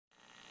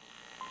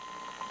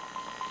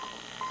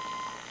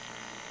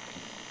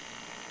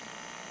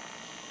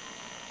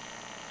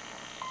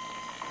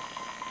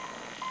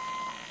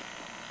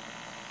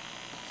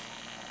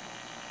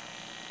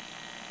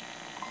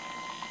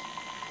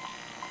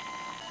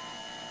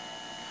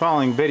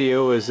Following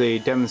video is a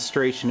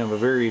demonstration of a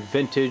very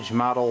vintage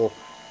model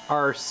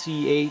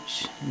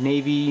RCH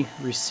Navy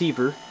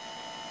receiver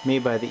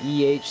made by the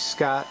E.H.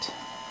 Scott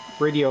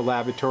Radio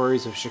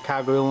Laboratories of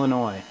Chicago,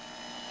 Illinois.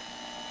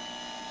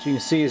 As you can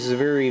see, this is a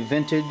very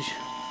vintage,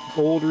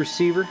 old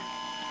receiver,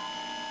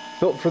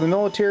 built for the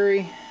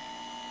military,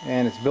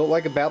 and it's built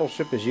like a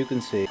battleship, as you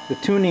can see. The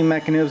tuning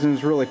mechanism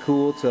is really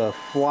cool. It's a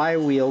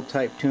flywheel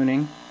type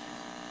tuning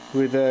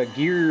with a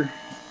gear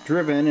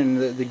driven,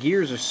 and the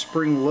gears are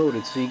spring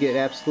loaded, so you get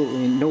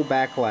absolutely no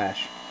backlash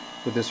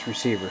with this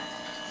receiver.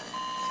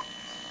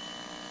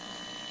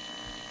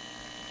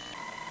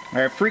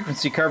 Alright,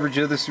 frequency coverage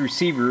of this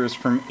receiver is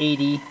from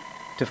 80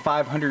 to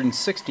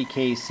 560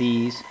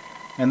 kcs,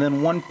 and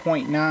then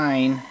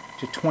 1.9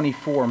 to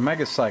 24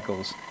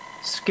 megacycles,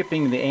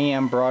 skipping the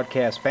AM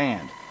broadcast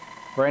band.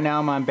 Right now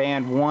I'm on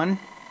band 1,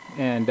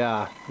 and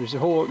there's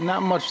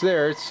not much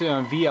there. It's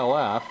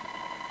VLF.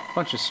 A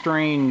bunch of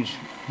strange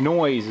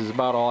noise is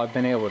about all I've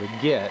been able to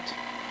get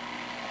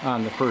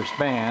on the first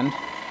band.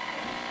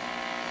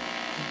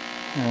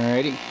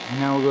 Alrighty,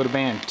 now we'll go to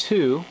band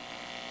 2,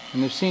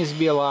 and there seems to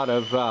be a lot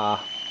of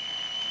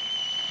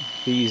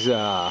these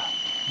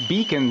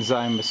beacons,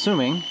 I'm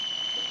assuming,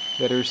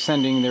 that are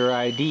sending their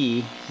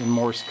ID in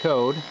Morse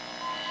code.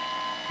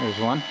 There's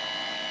one.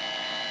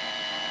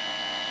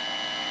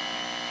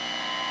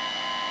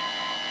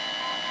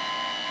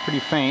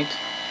 Pretty faint.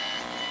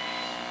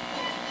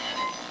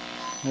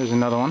 There's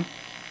another one.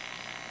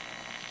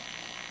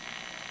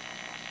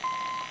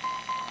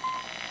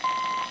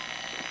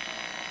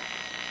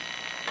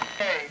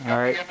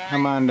 Alright,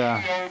 I'm on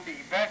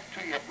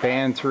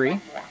band 3.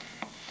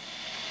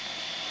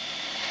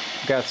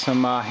 Got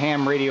some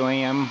ham radio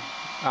AM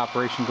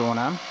operation going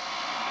on.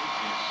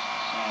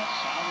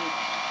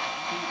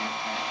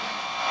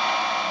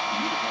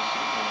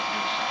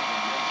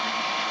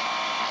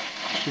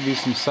 Should be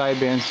some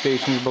sideband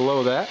stations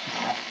below that.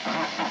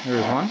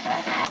 There's one.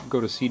 Go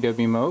to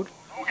CW mode.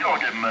 Y'all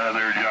getting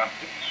there, John?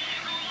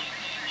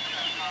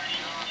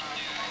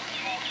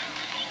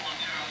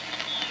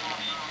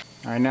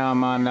 Alright, now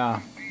I'm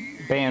on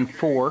band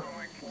 4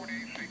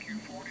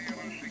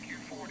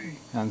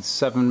 on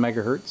 7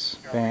 megahertz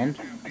band,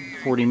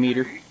 40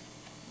 meter.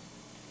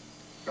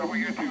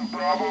 W2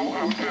 Bravo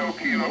Hotel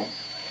Kilo.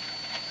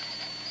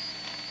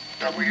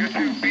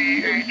 W2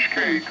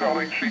 BHK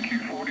calling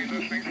CQ40,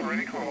 listening for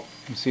any call.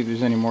 Let's see if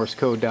there's any Morse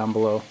code down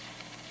below.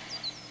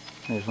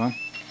 There's one.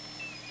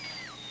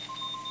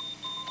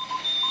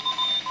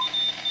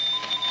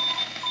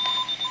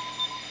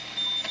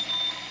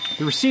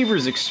 The receiver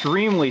is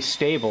extremely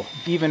stable,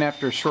 even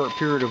after a short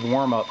period of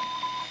warm-up.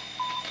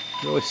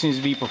 Really seems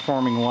to be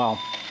performing well.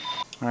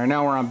 Alright,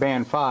 now we're on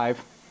band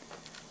 5.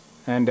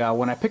 And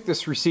when I picked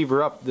this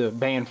receiver up, the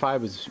band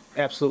 5 was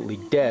absolutely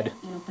dead.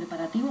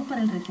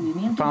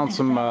 I found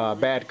some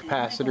bad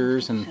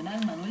capacitors and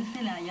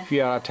a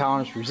few out of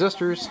tolerance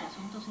resistors.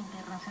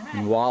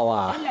 And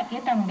voila!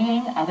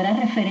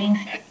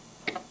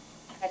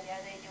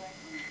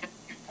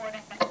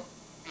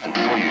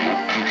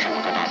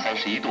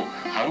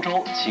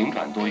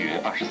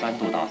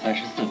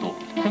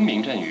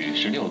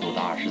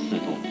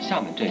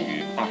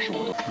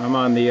 I'm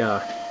on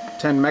the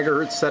 10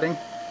 megahertz setting.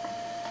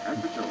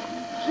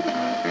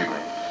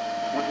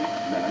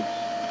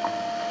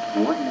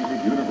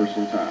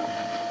 Universal time.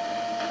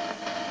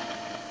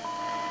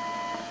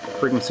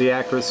 Frequency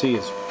accuracy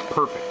is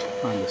perfect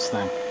on this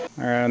thing.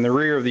 Alright, on the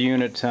rear of the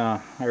unit,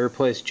 I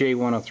replaced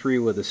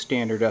J103 with a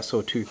standard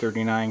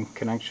SO239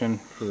 connection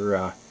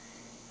for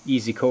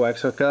easy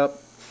coax hookup.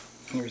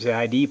 Here's the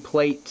ID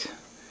plate,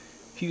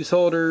 fuse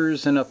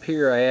holders, and up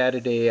here I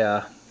added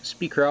a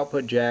speaker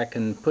output jack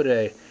and put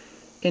a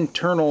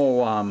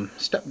internal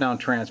step-down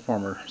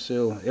transformer.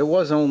 So it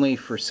was only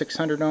for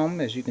 600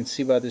 ohm, as you can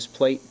see by this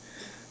plate.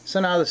 So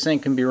now this thing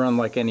can be run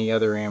like any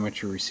other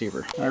amateur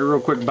receiver. Alright, real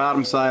quick,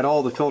 bottom side,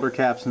 all the filter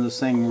caps in this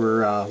thing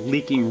were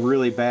leaking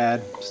really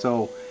bad,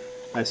 so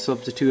I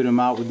substituted them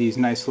out with these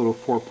nice little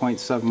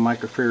 4.7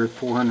 microfarad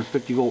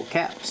 450 volt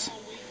caps.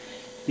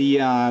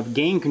 The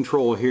gain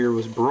control here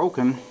was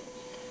broken,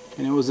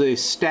 and it was a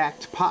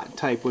stacked pot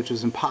type, which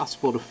is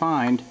impossible to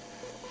find.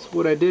 So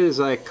what I did is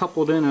I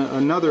coupled in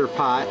another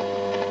pot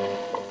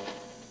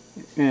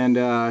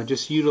and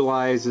just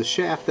utilized the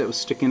shaft that was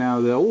sticking out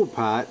of the old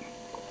pot.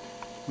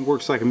 It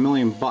works like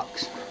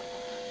 $1,000,000.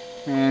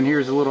 And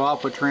here's a little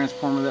output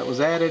transformer that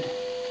was added.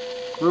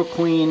 Real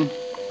clean,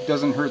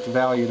 doesn't hurt the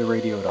value of the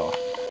radio at all.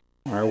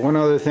 Alright, one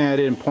other thing I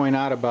didn't point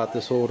out about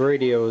this old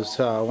radio is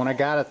when I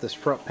got it, this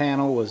front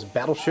panel was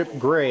battleship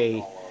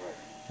gray.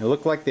 It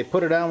looked like they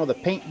put it on with a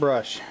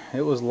paintbrush.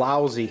 It was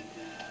lousy.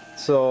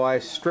 So I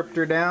stripped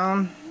her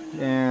down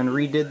and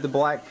redid the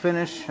black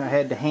finish. I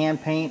had to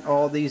hand paint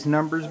all these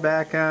numbers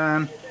back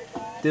on.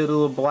 Did a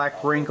little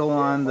black wrinkle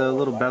on the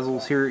little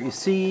bezels here that you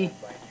see.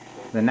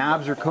 The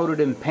knobs are coated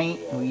in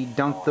paint. We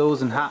dunked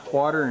those in hot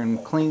water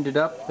and cleaned it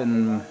up,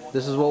 and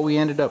this is what we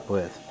ended up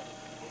with.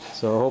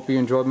 So I hope you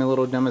enjoyed my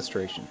little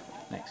demonstration.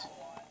 Thanks.